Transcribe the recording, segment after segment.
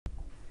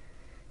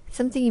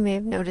something you may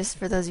have noticed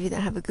for those of you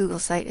that have a Google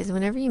site is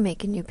whenever you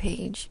make a new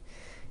page,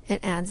 it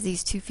adds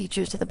these two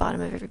features to the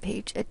bottom of every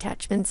page,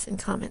 attachments and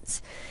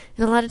comments.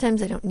 And a lot of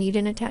times I don't need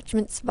an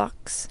attachments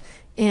box,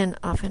 and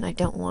often I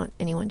don't want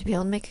anyone to be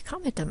able to make a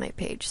comment on my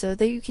page. So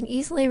that you can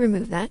easily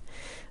remove that.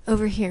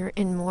 Over here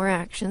in More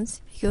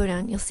Actions, if you go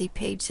down, you'll see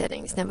Page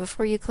Settings. Now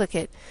before you click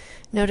it,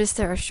 notice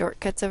there are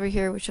shortcuts over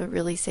here which will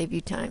really save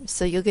you time.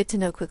 So you'll get to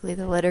know quickly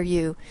the letter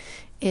U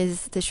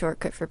is the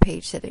shortcut for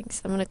Page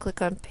Settings. I'm going to click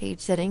on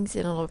Page Settings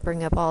and it'll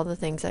bring up all the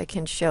things I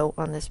can show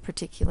on this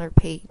particular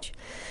page.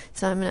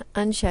 So I'm going to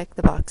uncheck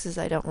the boxes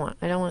I don't want.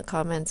 I don't want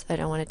comments, I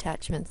don't want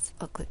attachments.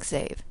 I'll click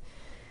Save.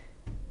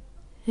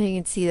 And you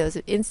can see those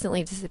have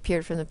instantly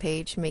disappeared from the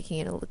page, making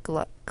it look a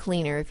lot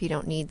cleaner if you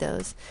don't need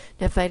those.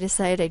 Now if I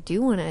decide I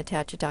do want to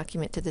attach a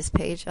document to this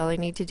page, all I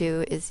need to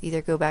do is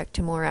either go back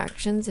to More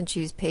Actions and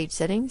choose Page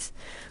Settings,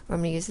 or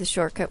I'm going to use the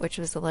shortcut, which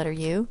was the letter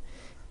U.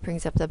 It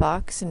brings up the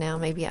box, and now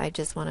maybe I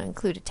just want to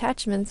include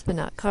attachments but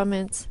not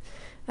comments.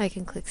 I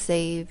can click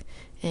Save,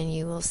 and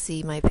you will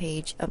see my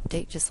page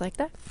update just like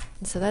that.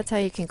 And so that's how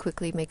you can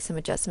quickly make some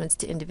adjustments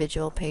to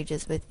individual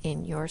pages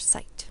within your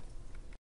site.